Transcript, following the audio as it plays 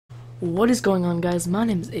What is going on, guys? My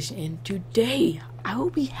name is Ish, and today I will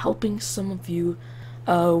be helping some of you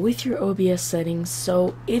with your OBS settings.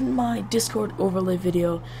 So in my Discord overlay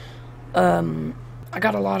video, I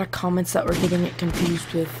got a lot of comments that were getting it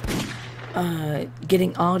confused with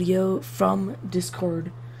getting audio from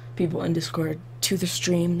Discord, people in Discord, to the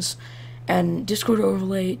streams, and Discord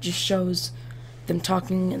overlay just shows them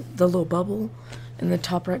talking in the little bubble in the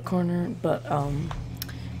top right corner, but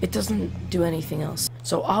it doesn't do anything else.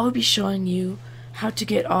 So I will be showing you how to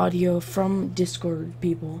get audio from Discord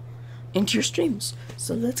people into your streams.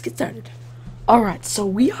 So let's get started. Alright, so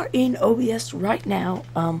we are in OBS right now.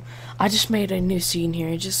 I just made a new scene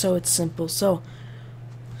here just so it's simple. So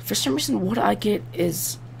for some reason what I get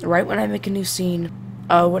is, right when I make a new scene,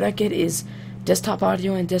 what I get is desktop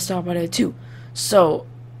audio and desktop audio 2. So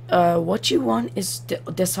what you want is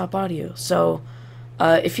desktop audio. So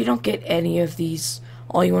if you don't get any of these,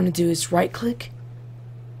 all you want to do is right click,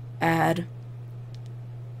 add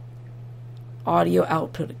audio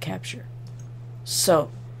output capture.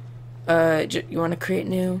 So you want to create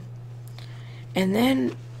new, and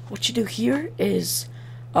then what you do here is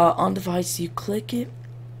on device you click it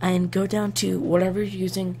and go down to whatever you're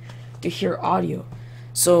using to hear audio.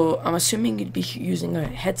 So I'm assuming you'd be using a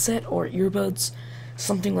headset or earbuds,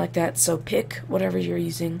 something like that. So pick whatever you're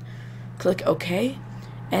using, click OK,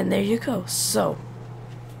 and there you go. So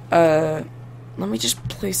let me just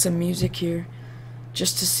play some music here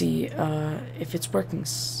just to see if it's working.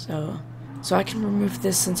 So I can remove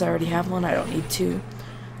this since I already have one. I don't need to.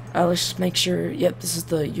 Let's just make sure. Yep, this is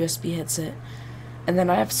the USB headset. And then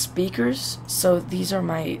I have speakers. So these are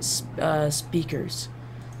my speakers.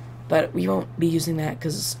 But we won't be using that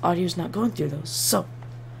because audio's not going through those. So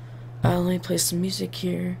let me play some music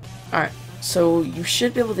here. Alright, so you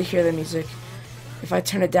should be able to hear the music. If I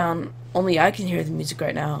turn it down, only I can hear the music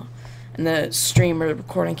right now, and the stream or the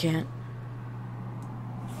recording can't.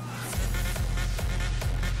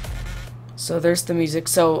 So there's the music.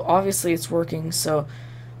 So obviously it's working. So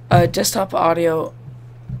desktop audio,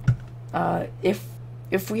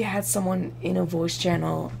 if we had someone in a voice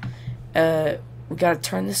channel, we gotta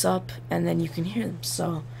turn this up and then you can hear them.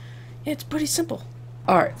 So yeah, it's pretty simple.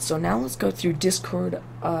 Alright, so now let's go through Discord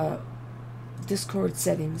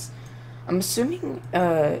settings. I'm assuming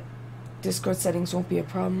Discord settings won't be a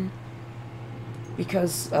problem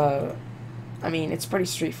because I mean, it's pretty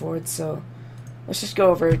straightforward. So let's just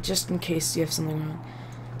go over it just in case you have something wrong.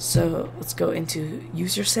 So let's go into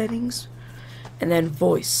user settings and then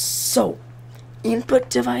voice. So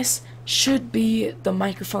input device should be the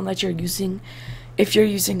microphone that you're using. If you're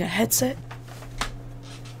using a headset,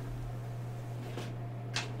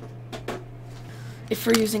 if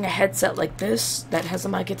you're using a headset like this that has a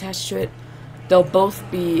mic attached to it, they'll both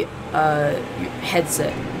be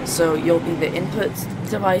headset. So you'll be the input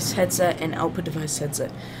device headset and output device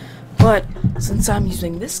headset. But since I'm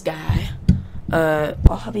using this guy,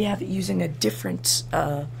 I'll be using a different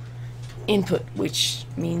input, which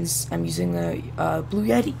means I'm using the Blue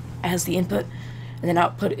Yeti as the input, and then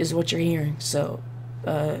output is what you're hearing. So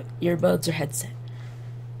earbuds or headset.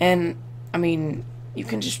 And I mean, you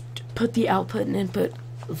can just put the output and input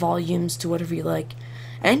volumes to whatever you like,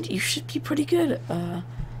 and you should be pretty good.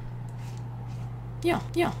 Yeah.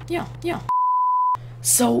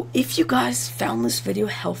 So if you guys found this video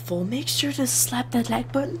helpful, make sure to slap that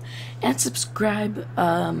like button and subscribe,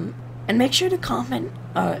 and make sure to comment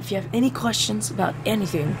if you have any questions about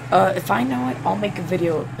anything. If I know it, I'll make a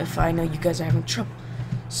video if I know you guys are having trouble.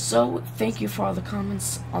 So thank you for all the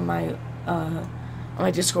comments on my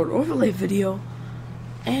Discord overlay video,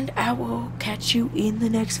 and I will catch you in the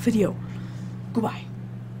next video. Goodbye.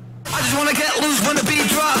 I just wanna get loose when the beat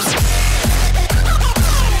drops.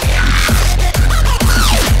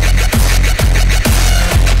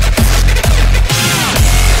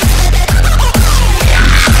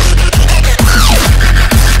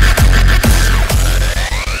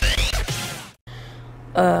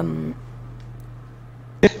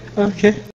 Okay.